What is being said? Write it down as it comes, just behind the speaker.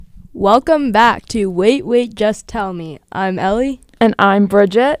Welcome back to Wait, Just Tell Me. I'm Ellie. And I'm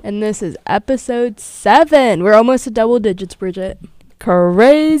Brigit. And this is episode 7. We're almost to double digits, Brigit.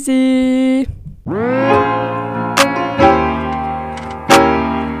 Crazy.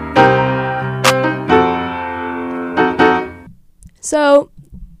 So,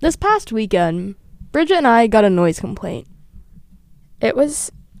 this past weekend, Brigit and I got a noise complaint.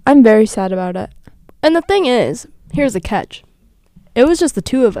 I'm very sad about it. And the thing is, here's the catch. It was just the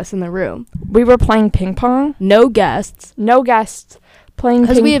two of us in the room. We were playing ping pong. No guests. Playing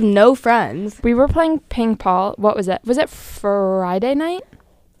because we have no friends. We were playing ping pong. What was it? Was it Friday night?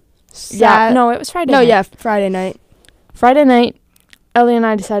 It was Friday night. Yeah, Friday night. Friday night, Ellie and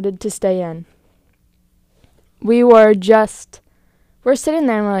I decided to stay in. We're sitting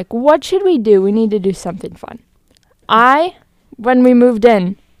there and we're like, what should we do? We need to do something fun. When we moved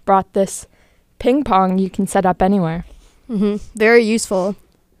in, brought this ping pong you can set up anywhere. Very useful.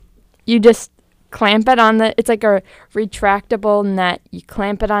 You just clamp it it's like a retractable net. You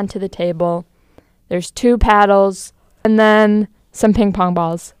clamp it onto the table. There's 2 paddles and then some ping pong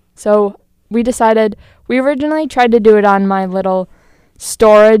balls. So we originally tried to do it on my little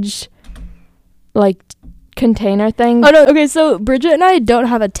storage, container thing. Oh, no. Okay, so Brigit and I don't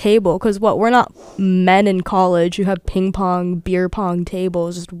have a table because we're not men in college who have ping pong, beer pong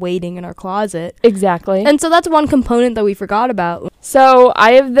tables just waiting in our closet. Exactly. And so that's one component that we forgot about. So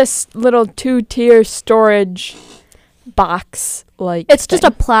I have this little 2-tier storage box. It's just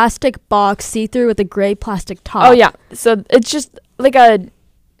a plastic box, see-through with a gray plastic top. Oh, yeah. So it's just like a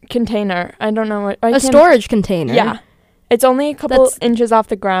container. I don't know what. A storage container. Yeah. It's only a couple inches off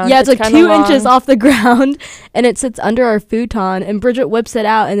the ground. Yeah, it's like 2 inches off the ground, and it sits under our futon, and Brigit whips it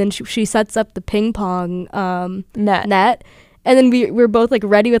out, and then she sets up the ping pong net, and then we're both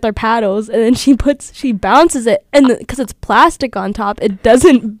ready with our paddles, and then she bounces it, and because it's plastic on top, it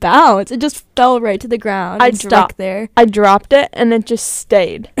doesn't bounce. It just fell right to the ground and stuck there. I dropped it, and it just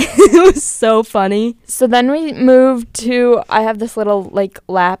stayed. It was so funny. So then we moved to, I have this little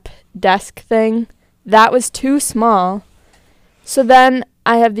lap desk thing. That was too small. So then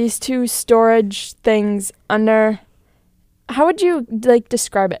I have these 2 storage things under. How would you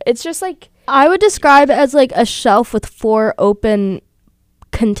describe it? It's just I would describe it as a shelf with 4 open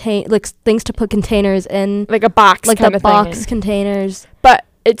things to put containers in. Like a box, like kind the of box thing. Containers. But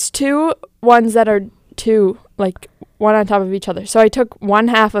it's 2 ones that are 2 one on top of each other. So I took one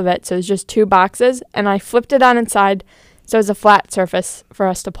half of it, so it's just 2 boxes, and I flipped it on inside, so it's a flat surface for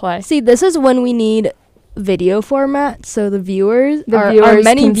us to play. See, this is when we need video format, so our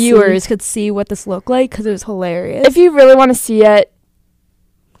many viewers could see what this looked like, because it was hilarious. If you really want to see it,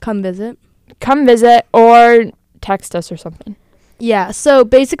 come visit or text us or something. Yeah, so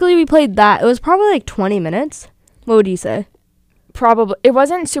basically we played that. It was probably 20 minutes. What would you say? Probably. It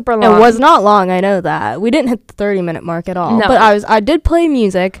wasn't super long. It was not long, I know that. We didn't hit the 30-minute mark at all. No. But I did play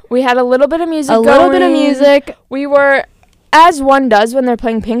music. We had a little bit of music We were, as one does when they're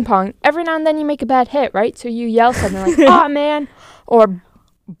playing ping pong, every now and then you make a bad hit, right? So you yell something oh, man, or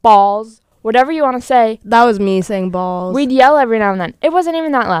balls, whatever you want to say. That was me saying balls. We'd yell every now and then. It wasn't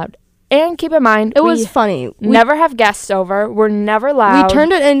even that loud. And keep in mind, it was funny. We never have guests over. We're never loud. We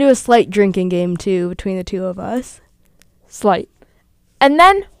turned it into a slight drinking game, too, between the 2 of us. Slight. And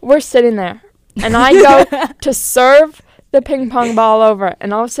then we're sitting there, and I go to serve the ping pong ball over,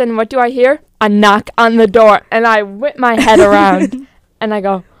 and all of a sudden, what do I hear? A knock on the door, and I whip my head around, and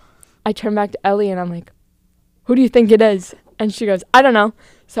I turn back to Ellie, and I'm like, who do you think it is? And she goes, I don't know.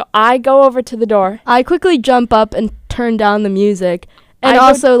 So I go over to the door. I quickly jump up and turn down the music, and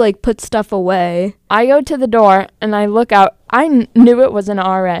put stuff away. I go to the door, and I look out. I knew it was an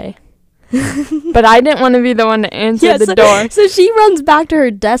RA. But I didn't want to be the one to answer the door. So she runs back to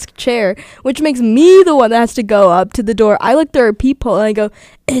her desk chair, which makes me the one that has to go up to the door. I look through her peephole and I go,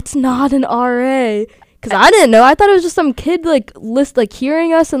 it's not an RA. Because I didn't know. I thought it was just some kid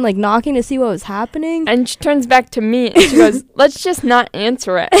hearing us and knocking to see what was happening. And she turns back to me and she goes, let's just not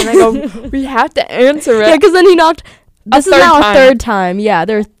answer it. And I go, we have to answer it. Yeah, because then he knocked. This is now a 3rd time. Yeah,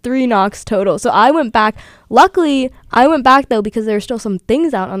 there are 3 knocks total. So I went back. Luckily, I went back, though, because there were still some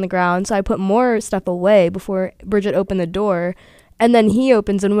things out on the ground. So I put more stuff away before Brigit opened the door. And then he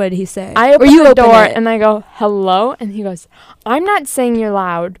opens, and what did he say? I opened the door, and I go, hello? And he goes, I'm not saying you're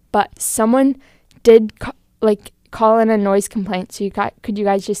loud, but someone did, call in a noise complaint. So could you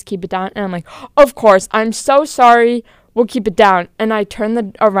guys just keep it down? And I'm like, of course. I'm so sorry. We'll keep it down. And I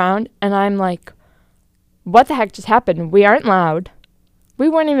turn around, and I'm like, what the heck just happened? We aren't loud. We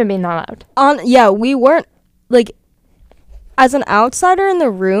weren't even being that loud. We weren't, as an outsider in the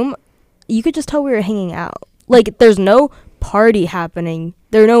room, you could just tell we were hanging out. There's no party happening.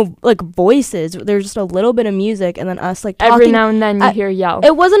 There are no like voices. There's just a little bit of music and then us like talking. Every now and then you hear yell.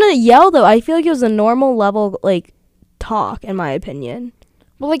 It wasn't a yell though. I feel like it was a normal level like talk in my opinion.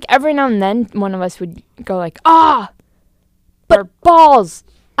 Well, like every now and then one of us would go like, or balls.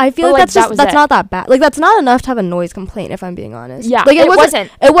 I feel like that's not that bad. Like that's not enough to have a noise complaint if I'm being honest. Yeah, like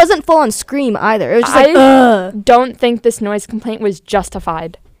it wasn't full on scream either. It was just I don't think this noise complaint was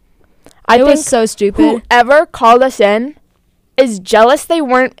justified. I think was so stupid. Whoever called us in is jealous they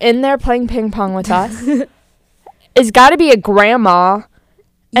weren't in there playing ping pong with us. It's got to be a grandma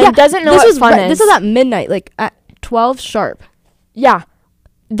and doesn't know what fun is. This is at midnight, like at 12 sharp. Yeah.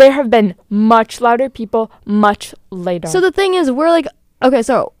 There have been much louder people much later. So the thing is, we're like, okay,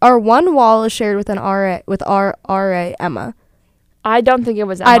 so our one wall is shared with our RA, Emma. I don't think it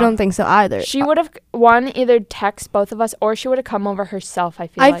was Emma. I don't think so either. She would have, either text both of us or she would have come over herself, I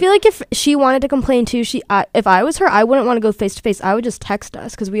feel like if she wanted to complain too, if I was her, I wouldn't want to go face to face. I would just text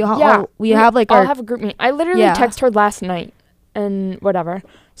us because we have a group meet. I literally texted her last night and whatever.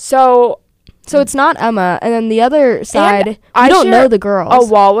 So it's not Emma, and then the other side, I don't know the girls.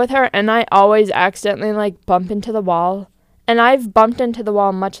 A wall with her, and I always accidentally like bump into the wall, and I've bumped into the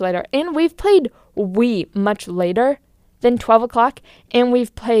wall much later, and we've played much later than 12 o'clock, and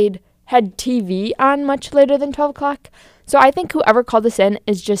we've had TV on much later than 12 o'clock. So I think whoever called us in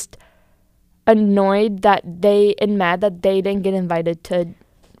is just annoyed and mad that they didn't get invited to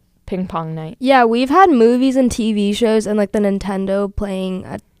ping pong night. Yeah, we've had movies and TV shows and like the Nintendo playing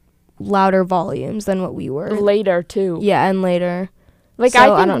at louder volumes than what we were. Later, too. Yeah, and later. Like,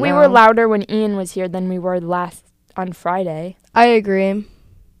 so, I think we were louder when Ian was here than we were last on Friday. I agree.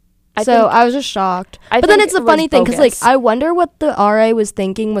 I was just shocked. But then it's a funny thing, because, like, I wonder what the RA was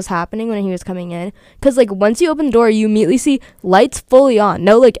thinking was happening when he was coming in. Because, like, once you open the door, you immediately see lights fully on.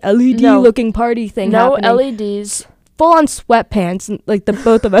 No, like, LED-looking party thing happening. No LEDs. Full-on sweatpants, like, the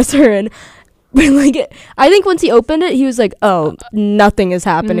both of us are in. But like, I think once he opened it, he was like, "Oh, nothing is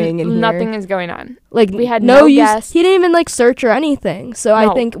happening in here. Nothing is going on." Like, we had no guests. He didn't even like search or anything. So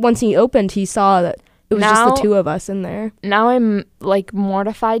I think once he opened, he saw that it was just the two of us in there. Now I'm like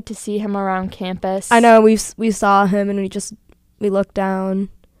mortified to see him around campus. I know we saw him and we looked down.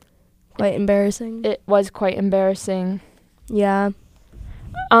 Quite embarrassing. It was quite embarrassing. Yeah.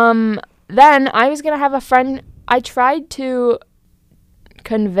 Then I was gonna have a friend. I tried to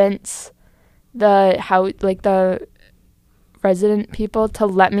convince the resident people to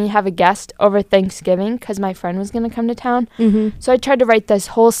let me have a guest over Thanksgiving because my friend was going to come to town. Mm-hmm. So I tried to write this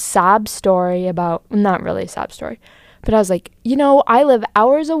whole sob story about, not really a sob story, but I was like, I live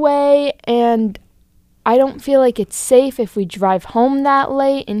hours away and I don't feel like it's safe if we drive home that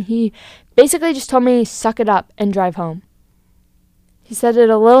late. And he basically just told me, suck it up and drive home. He said it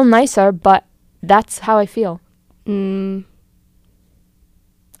a little nicer, but that's how I feel.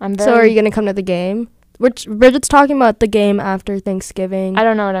 So are you going to come to the game? Bridget's talking about the game after Thanksgiving. I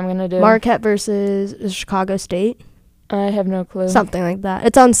don't know what I'm going to do. Marquette versus Chicago State. I have no clue. Something like that.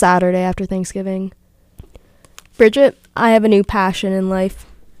 It's on Saturday after Thanksgiving. Bridget, I have a new passion in life.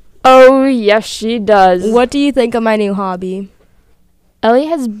 Oh, yes, she does. What do you think of my new hobby? Ellie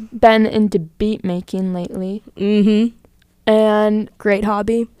has been into beat making lately. Mm-hmm. And great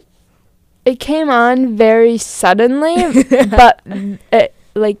hobby. It came on very suddenly, but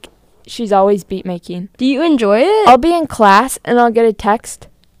she's always beat making. Do you enjoy it? I'll be in class and I'll get a text.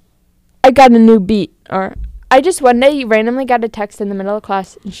 I got a new beat. Or I just one day randomly got a text in the middle of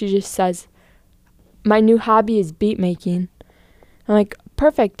class and she just says, my new hobby is beat making. I'm like,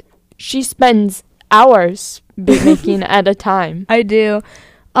 perfect. She spends hours beat making at a time. I do.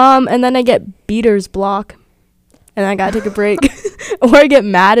 And then I get beater's block. And I gotta take a break. Or I get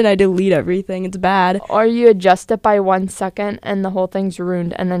mad and I delete everything. It's bad. Or you adjust it by 1 second and the whole thing's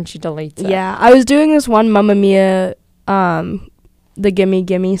ruined and then she deletes it. Yeah. I was doing this one Mamma Mia, the Gimme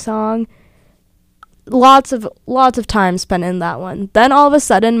Gimme song. Lots of time spent in that one. Then all of a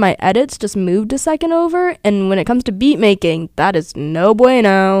sudden my edits just moved a second over. And when it comes to beat making, that is no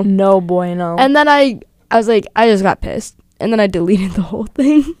bueno. No bueno. And then I was like, I just got pissed. And then I deleted the whole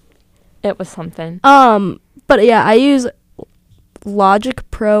thing. It was something. But yeah, I use Logic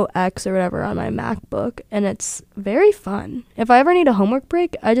Pro X or whatever on my MacBook, and it's very fun. If I ever need a homework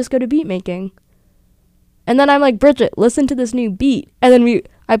break, I just go to beat making. And then I'm like, Bridget, listen to this new beat. And then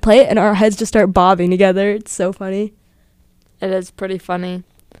I play it, and our heads just start bobbing together. It's so funny. It is pretty funny.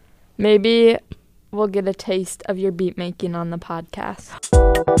 Maybe we'll get a taste of your beat making on the podcast.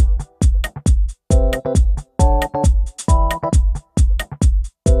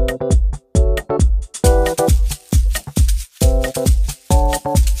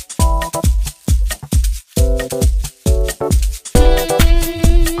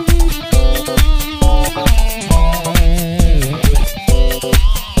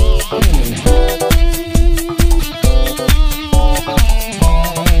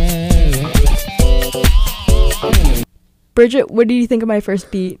 Brigit, what do you think of my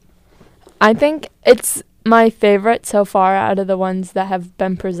first beat? I think it's my favorite so far out of the ones that have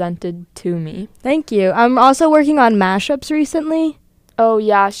been presented to me. Thank you. I'm also working on mashups recently. Oh,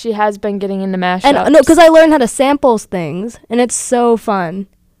 yeah, she has been getting into mashups. And no, because I learned how to sample things, and it's so fun.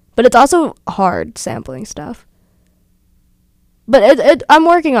 But it's also hard sampling stuff. But I'm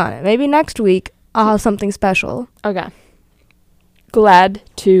working on it. Maybe next week I'll have something special. Okay. Glad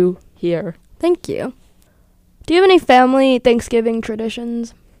to hear. Thank you. Do you have any family Thanksgiving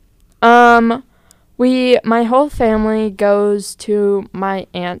traditions? My whole family goes to my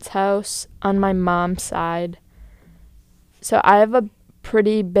aunt's house on my mom's side. So I have a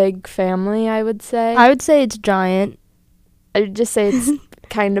pretty big family, I would say. I would say it's giant. I would just say it's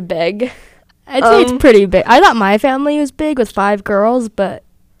kind of big. I'd say it's pretty big. I thought my family was big with 5 girls, but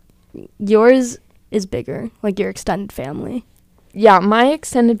yours is bigger, like your extended family. Yeah, my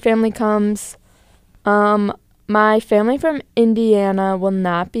extended family comes. My family from Indiana will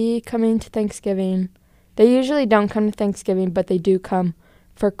not be coming to Thanksgiving. They usually don't come to Thanksgiving, but they do come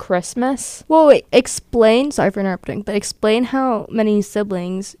for Christmas. Well, wait, sorry for interrupting, but explain how many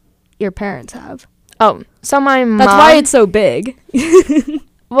siblings your parents have. Oh, so my mom... That's why it's so big.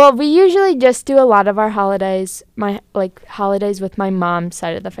 Well, we usually just do a lot of our holidays, holidays with my mom's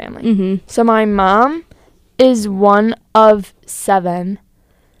side of the family. Mm-hmm. So my mom is one of 7.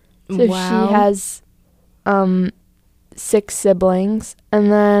 So wow. She has 6 siblings,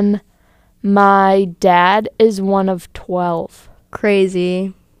 and then my dad is one of 12.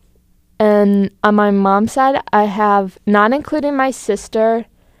 Crazy. And on my mom's side, I have, not including my sister,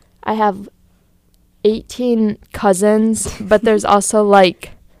 I have 18 cousins, but there's also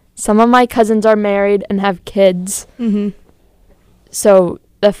some of my cousins are married and have kids. Mm-hmm. So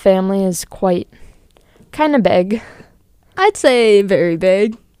the family is kind of big. I'd say very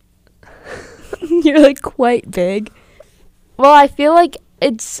big. You're quite big. Well, I feel like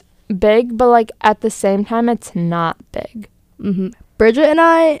it's big, but at the same time, it's not big. Mm-hmm. Brigit and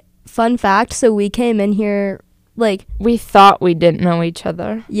I, fun fact, so we came in here we thought we didn't know each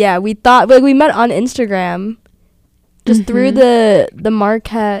other. Yeah, we thought we met on Instagram, just through the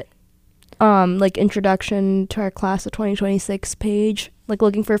Marquette introduction to our class of 2026 page,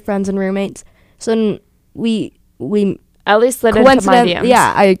 looking for friends and roommates. So we Ellie slid into my DMs.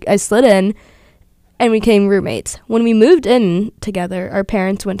 Yeah, I slid in, and we became roommates. When we moved in together, our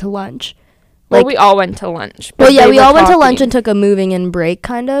parents went to lunch. Well, we all went to lunch. Well, yeah, we all went to lunch and took a moving in break,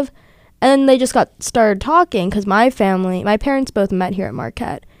 kind of. And then they just started talking, because my parents both met here at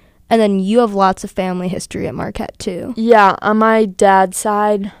Marquette. And then you have lots of family history at Marquette, too. Yeah, on my dad's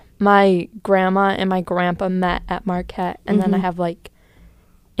side, my grandma and my grandpa met at Marquette. And then I have,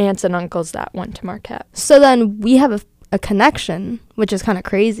 aunts and uncles that went to Marquette. So then we have a connection, which is kind of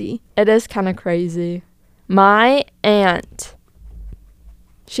crazy. It is kind of crazy. My aunt,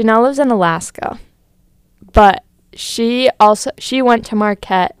 she now lives in Alaska, but she went to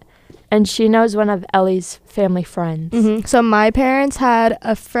Marquette, and she knows one of Ellie's family friends. Mm-hmm. So my parents had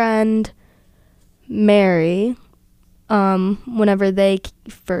a friend, Mary, whenever they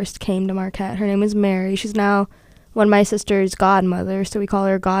first came to Marquette. Her name was Mary. She's now one of my sister's godmother, so we call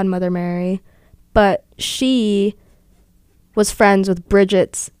her Godmother Mary. But she was friends with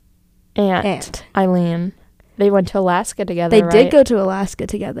Brigit's aunt. Eileen. They went to Alaska together, They did go to Alaska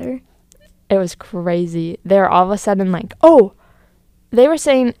together. It was crazy. They were all of a sudden they were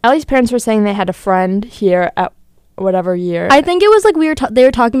saying, Ellie's parents were saying they had a friend here at whatever year. I think it was they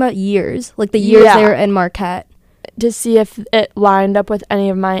were talking about years, the years they were in Marquette. To see if it lined up with any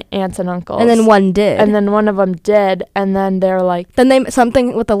of my aunts and uncles. And then one did. And then one of them did, and then they're Then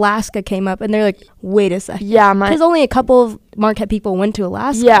something with Alaska came up, and they're wait a second. Yeah, because only a couple of Marquette people went to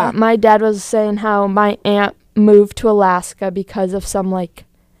Alaska. Yeah, my dad was saying how my aunt moved to Alaska because of some,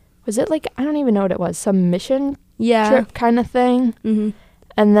 was it, I don't even know what it was, some mission trip kind of thing. Mm-hmm.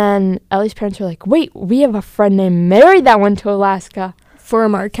 And then Ellie's parents were wait, we have a friend named Mary that went to Alaska. For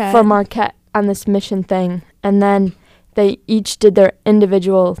Marquette On this mission thing. And then they each did their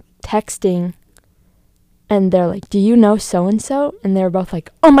individual texting, and they're do you know so-and-so? And they were both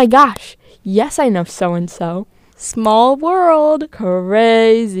oh my gosh, yes, I know so-and-so. Small world.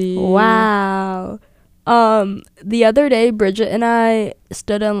 Crazy. Wow. The other day, Brigit and I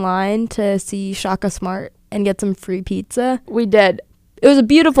stood in line to see Shaka Smart and get some free pizza. We did. It was a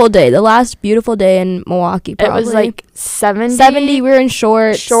beautiful day. The last beautiful day in Milwaukee, probably. It was 70. 70. We were in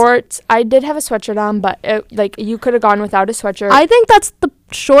shorts. I did have a sweatshirt on, but you could have gone without a sweatshirt. I think that's the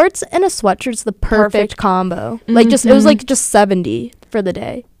shorts and a sweatshirt's the perfect combo. Mm-hmm. It was just 70 for the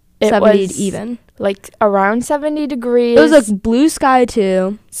day. It 70 was even. Around 70 degrees. It was blue sky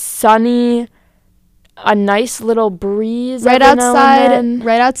too. Sunny. a nice little breeze right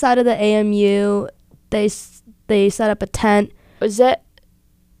outside of the AMU. They set up a tent. Was it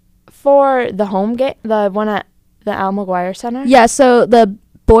for the home game, the one at the Al McGuire Center? Yeah, so the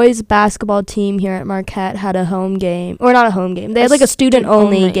boys basketball team here at Marquette had a home game, or not a home game. They had like a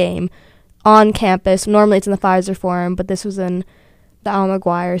student-only game on campus. Normally it's in the Pfizer Forum, but this was in the Al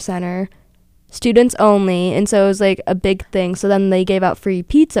McGuire Center. Students only, and so it was like a big thing. So then they gave out free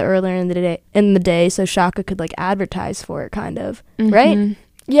pizza earlier in the day so Shaka could like advertise for it, kind of. Right?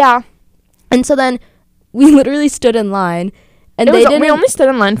 Yeah. And so then we literally stood in line, and we only stood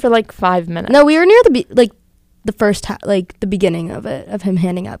in line for like 5 minutes. No, we were near the first the beginning of him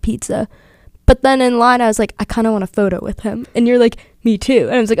handing out pizza. But then in line I was like, I kind of want a photo with him, and you're like, me too.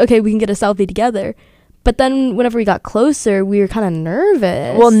 And I was like, okay, we can get a selfie together. But then whenever we got closer, we were kind of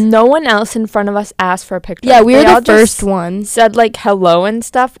nervous. Well, no one else in front of us asked for a picture. Yeah, we were the first one. Said like hello and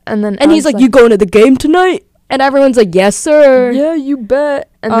stuff, and then he's like, you going to the game tonight? And everyone's like, yes, sir. Yeah, you bet.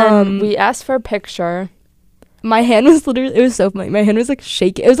 And then we asked for a picture. My hand was literally, it was so funny. My hand was like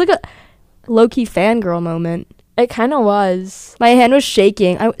shaking. It was like a low-key fangirl moment. It kind of was. My hand was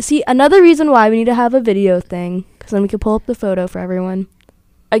shaking. See, another reason why we need to have a video thing, because then we could pull up the photo for everyone.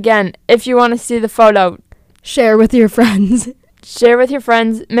 Again, if you want to see the photo, share with your friends. Share with your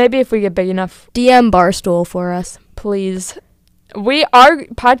friends. Maybe if we get big enough. DM Barstool for us. Please. Our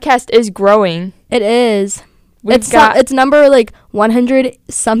podcast is growing. It is. It's number like 100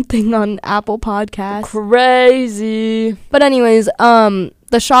 something on Apple Podcasts. Crazy. But anyways,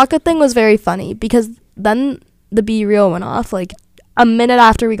 the Shaka thing was very funny because then the Be Real went off like a minute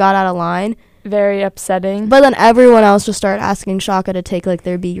after we got out of line. Very upsetting. But then everyone else just started asking Shaka to take like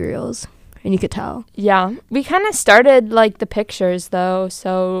their Be Reals, and you could tell. Yeah, we kind of started like the pictures though,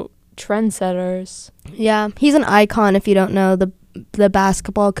 so trendsetters. Yeah, he's an icon if you don't know the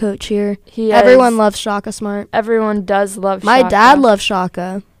basketball coach here. Everyone loves Shaka Smart. Everyone does love my Shaka. My dad loves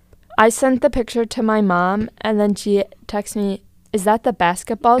Shaka. I sent the picture to my mom, and then she texted me, "Is that the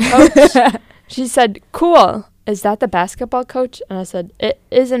basketball coach?" She said, "Cool. Is that the basketball coach?" And I said, "It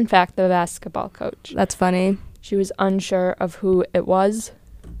is in fact the basketball coach." That's funny. She was unsure of who it was,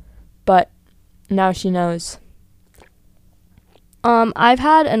 but now she knows. I've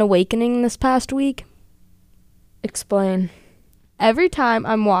had an awakening this past week. Explain. Every time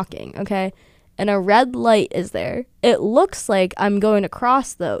I'm walking, okay, and a red light is there, it looks like I'm going to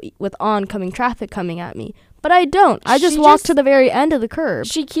cross, though, with oncoming traffic coming at me. But I don't. I just walk to the very end of the curb.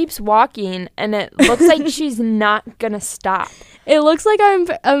 She keeps walking, and it looks like she's not going to stop. It looks like I'm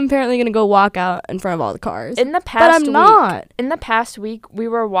apparently going to go walk out in front of all the cars. But I'm not. In the past week, we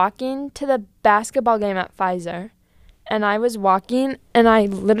were walking to the basketball game at Pfizer. And I was walking,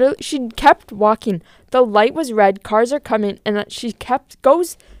 and she kept walking. The light was red, cars are coming, and she's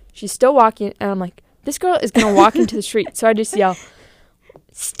still walking, and I'm like, this girl is going to walk into the street. So I just yell,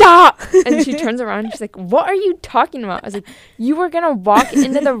 stop! And she turns around, and she's like, what are you talking about? I was like, you were going to walk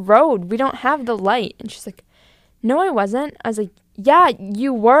into the road. We don't have the light. And she's like, no, I wasn't. I was like, yeah,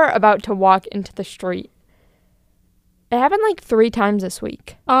 you were about to walk into the street. It happened like 3 times this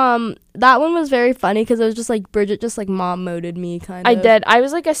week. That one was very funny because it was just like Brigit just like mom moded me kind of. I did. I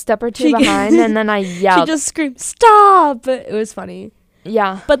was like a step or two behind, and then I yelled. She just screamed, stop! It was funny.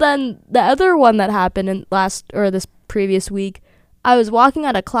 Yeah. But then the other one that happened this previous week, I was walking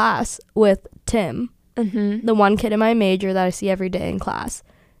out of class with Tim, the one kid in my major that I see every day in class.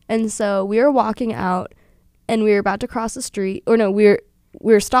 And so we were walking out, and we were about to cross the street. Or no, we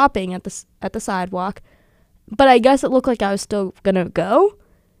were stopping at the sidewalk. But I guess it looked like I was still gonna go.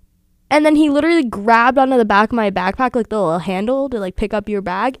 And then he literally grabbed onto the back of my backpack, like the little handle to like pick up your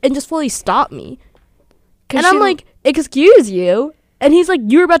bag, and just fully stopped me. And I'm like, excuse you? And he's like,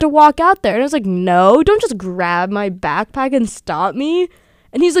 you were about to walk out there. And I was like, no, don't just grab my backpack and stop me.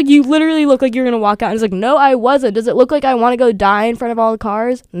 And he's like, you literally look like you're gonna walk out. And I was like, no, I wasn't. Does it look like I want to go die in front of all the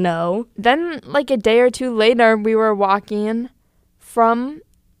cars? No. Then like a day or two later, we were walking from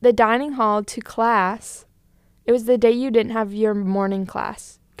the dining hall to class. It was the day you didn't have your morning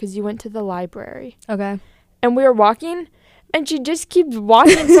class because you went to the library. Okay. And we were walking, and she just keeps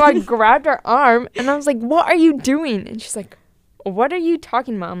walking, so I grabbed her arm, and I was like, what are you doing? And she's like, what are you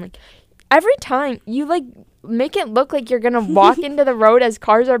talking about? I'm like, every time you, like, make it look like you're going to walk into the road as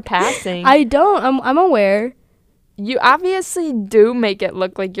cars are passing. I don't. I'm aware. You obviously do make it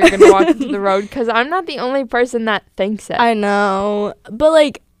look like you're going to walk into the road because I'm not the only person that thinks it. I know. But,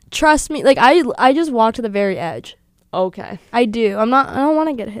 like, trust me, like I just walk to the very edge. Okay. I do. I don't want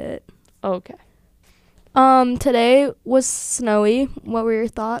to get hit. Okay. Today was snowy. What were your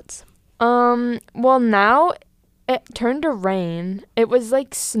thoughts? Well, now it turned to rain. It was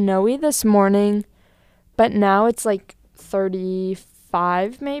like snowy this morning, but now it's like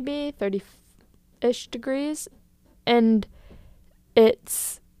 35, maybe 30-ish degrees, and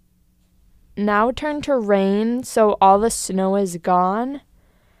it's now turned to rain, so all the snow is gone.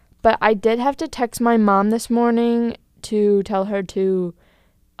 But I did have to text my mom this morning to tell her to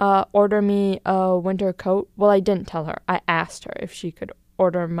order me a winter coat. Well, I didn't tell her. I asked her if she could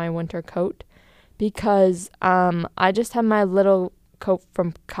order my winter coat because I just have my little coat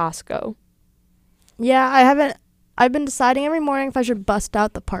from Costco. Yeah, I've been deciding every morning if I should bust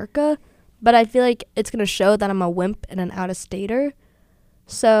out the parka, but I feel like it's going to show that I'm a wimp and an out-of-stater.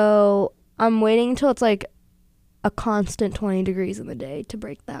 So I'm waiting until it's like a constant 20 degrees in the day to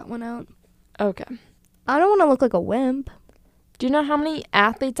break that one out. Okay. I don't want to look like a wimp. Do you know how many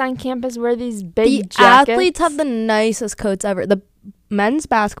athletes on campus wear these big jackets? The athletes have the nicest coats ever. The men's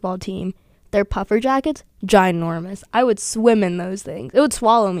basketball team, their puffer jackets, ginormous. I would swim in those things. It would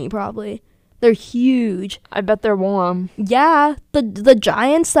swallow me probably. They're huge. I bet they're warm. Yeah. The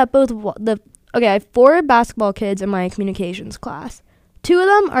Giants that okay, I have 4 basketball kids in my communications class. 2 of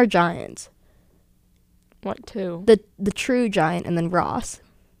them are Giants. What 2? The true Giant and then Ross.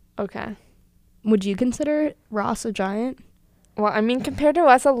 Okay. Would you consider Ross a Giant? Well, I mean, compared to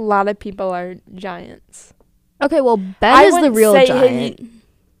us, a lot of people are Giants. Okay, well, Ben is the real Giant.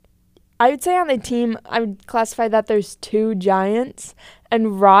 I would say on the team, I would classify that there's 2 Giants,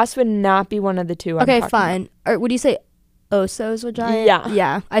 and Ross would not be one of the 2. Okay, fine. Or would you say Oso's a Giant? Yeah.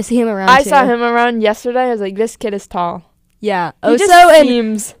 Yeah, I see him around I too. saw him around yesterday. I was like, this kid is tall. Yeah,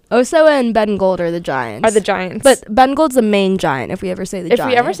 Oso and Ben Gold are the Giants. But Ben Gold's the main Giant if we ever say the Giant. If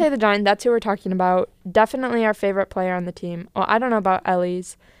we ever say the Giant, that's who we're talking about. Definitely our favorite player on the team. Well, I don't know about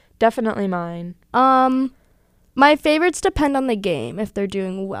Ellie's. Definitely mine. My favorites depend on the game, if they're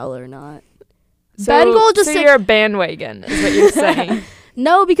doing well or not. So, Ben Gold just... So you're a bandwagon, is what you're saying.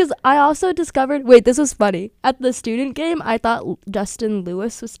 No, because I also discovered... Wait, this was funny. At the student game, I thought Justin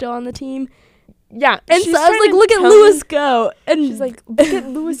Lewis was still on the team. Yeah. And so I was like, look at Lewis go. And she's like, look at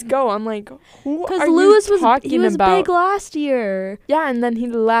Lewis go. I'm like, who are Lewis you talking about? He was big last year. Yeah, and then he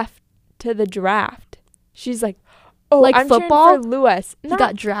left to the draft. She's like, oh, like I'm football? cheering for Lewis. He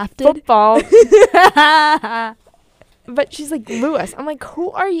got drafted? Football. But she's like, Lewis. I'm like,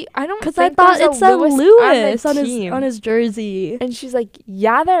 who are you? I don't think I thought it said Lewis on his jersey. And she's like,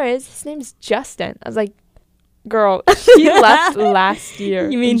 yeah, there is. His name's Justin. I was like, girl, he left last year.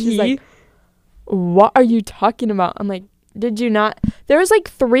 You mean she's like, what are you talking about? I'm like, did you not? There was like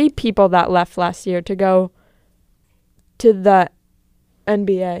 3 people that left last year to go to the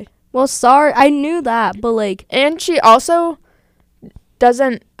NBA. Well, sorry. I knew that, but like... And she also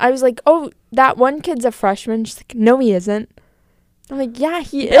doesn't... I was like, oh, that one kid's a freshman. She's like, no, he isn't. I'm like, yeah,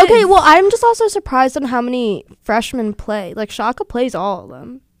 he is. Okay, well, I'm just also surprised on how many freshmen play. Like, Shaka plays all of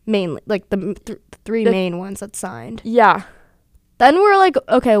them. Mainly. Like, the 3 main ones that signed. Yeah. Then we're like,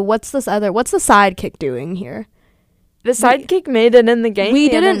 okay, what's the sidekick doing here? The sidekick made it in the game. We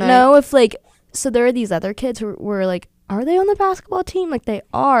didn't know if, like, so there are these other kids who were like, are they on the basketball team? Like, they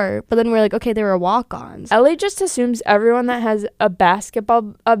are. But then we're like, okay, they were walk-ons. Ellie just assumes everyone that has a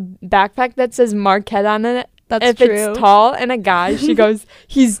backpack that says Marquette on it, if true. It's tall and a guy, she goes,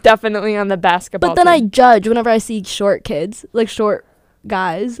 he's definitely on the basketball team. But then I judge whenever I see short kids, like short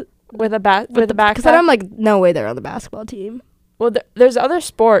guys. With a backpack? Because then I'm like, no way they're on the basketball team. Well, there's other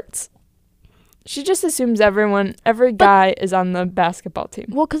sports. She just assumes every guy is on the basketball team.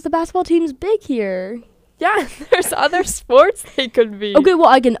 Well, because the basketball team's big here. Yeah, there's other sports they could be. Okay, well,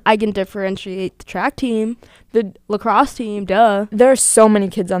 I can differentiate the track team, the lacrosse team, duh. There are so many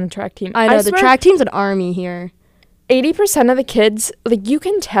kids on the track team. I know, the track team's an army here. 80% of the kids, like, you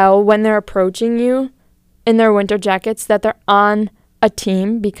can tell when they're approaching you in their winter jackets that they're on a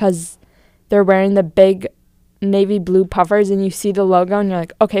team because they're wearing the big navy blue puffers and you see the logo and you're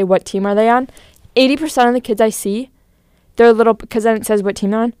like, okay, what team are they on? 80% of the kids I see, they're little, because then it says what team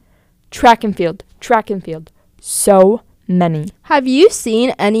they're on. Track and field. So many. Have you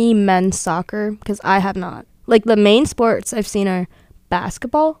seen any men's soccer? Because I have not. Like, the main sports I've seen are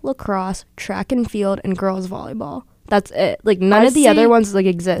basketball, lacrosse, track and field, and girls volleyball. That's it. Like, none of the other ones, like,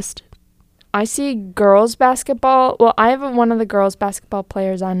 exist. I see girls basketball. Well, I have one of the girls basketball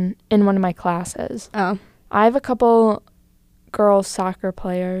players in one of my classes. Oh. I have a couple girls soccer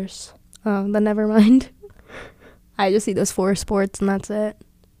players. Oh, then never mind. I just see those 4 sports and that's it.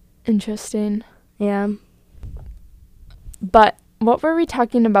 Interesting. Yeah. But what were we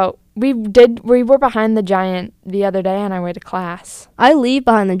talking about? We were behind the Giant the other day on our way to class. I leave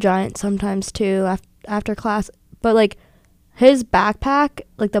behind the Giant sometimes too after class. But like his backpack,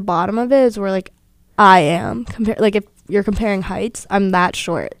 like the bottom of it is where like I am. Like if you're comparing heights, I'm that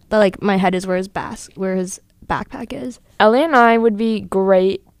short. That like my head is where his backpack is. Ellie and I would be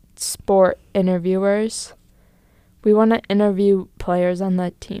great sport interviewers. We want to interview players on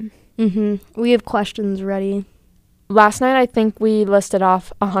the team. We have questions ready. Last night, I think we listed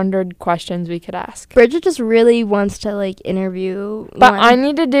off 100 questions we could ask. Brigit just really wants to, like, interview. But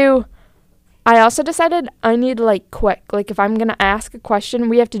I also decided I need, like, quick. Like, if I'm going to ask a question,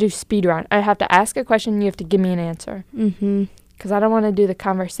 we have to do speed round. I have to ask a question, you have to give me an answer. Because I don't want to do the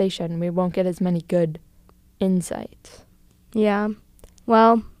conversation. We won't get as many good insights. Yeah.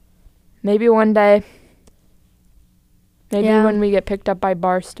 Well. Maybe one day. Maybe when we get picked up by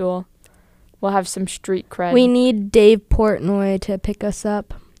Barstool. We'll have some street cred. We need Dave Portnoy to pick us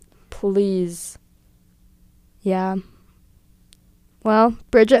up. Please. Yeah. Well,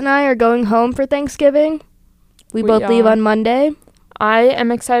 Brigit and I are going home for Thanksgiving. We both leave on Monday. I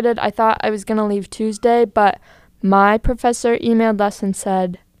am excited. I thought I was going to leave Tuesday, but my professor emailed us and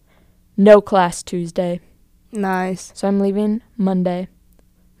said, no class Tuesday. Nice. So I'm leaving Monday.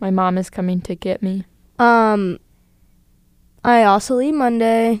 My mom is coming to get me. I also leave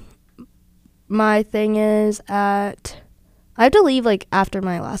Monday. My thing is I have to leave, like, after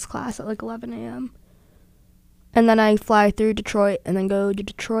my last class at, like, 11 a.m. And then I fly through Detroit and then go to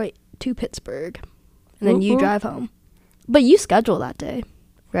Detroit to Pittsburgh. And then you drive home. But you schedule that day,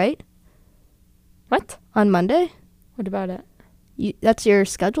 right? What? On Monday? What about it? That's your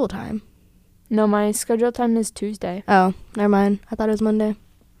schedule time. No, my schedule time is Tuesday. Oh, never mind. I thought it was Monday.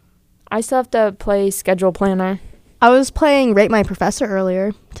 I still have to play schedule planner. I was playing Rate My Professor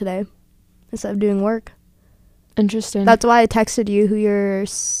earlier today instead of doing work. Interesting. That's why I texted you who your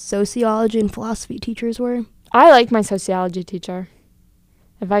sociology and philosophy teachers were. I like my sociology teacher.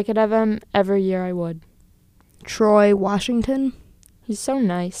 If I could have him every year, I would. Troy Washington. He's so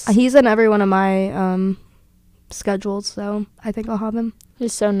nice. He's in every one of my schedules, so I think I'll have him.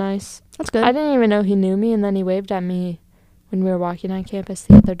 He's so nice. That's good. I didn't even know he knew me, and then he waved at me when we were walking on campus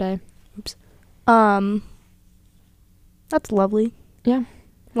the other day. Oops. That's lovely. Yeah.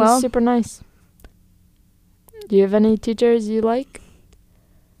 Well, he's super nice. Do you have any teachers you like?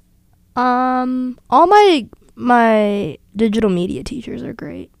 All my digital media teachers are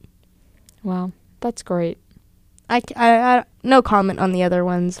great. Wow, that's great. I no comment on the other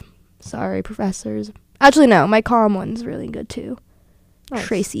ones. Sorry, professors. Actually, no, my comm one's really good too. Nice.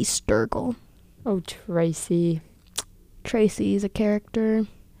 Tracy Sturgill. Oh, Tracy. Tracy's a character.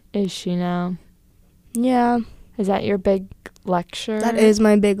 Is she now? Yeah. Is that your big lecture? That is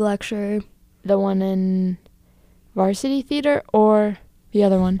my big lecture. The one in Varsity Theater or the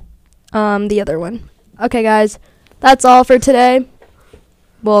other one? The other one. Okay, guys. That's all for today.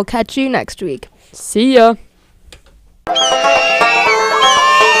 We'll catch you next week. See ya.